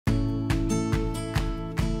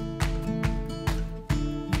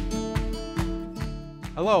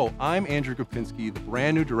Hello, I'm Andrew Gapinski, the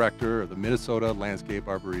brand new director of the Minnesota Landscape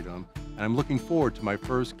Arboretum, and I'm looking forward to my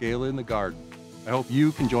first Gala in the Garden. I hope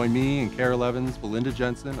you can join me and Carol Evans, Belinda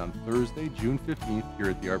Jensen on Thursday, June 15th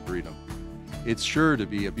here at the Arboretum. It's sure to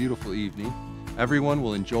be a beautiful evening. Everyone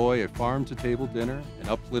will enjoy a farm-to-table dinner, an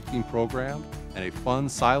uplifting program, and a fun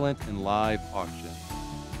silent and live auction.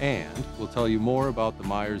 And we'll tell you more about the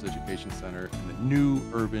Myers Education Center and the new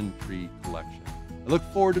urban tree collection. I look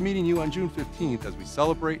forward to meeting you on June 15th as we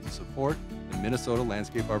celebrate and support the Minnesota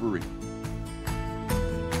Landscape Arboretum.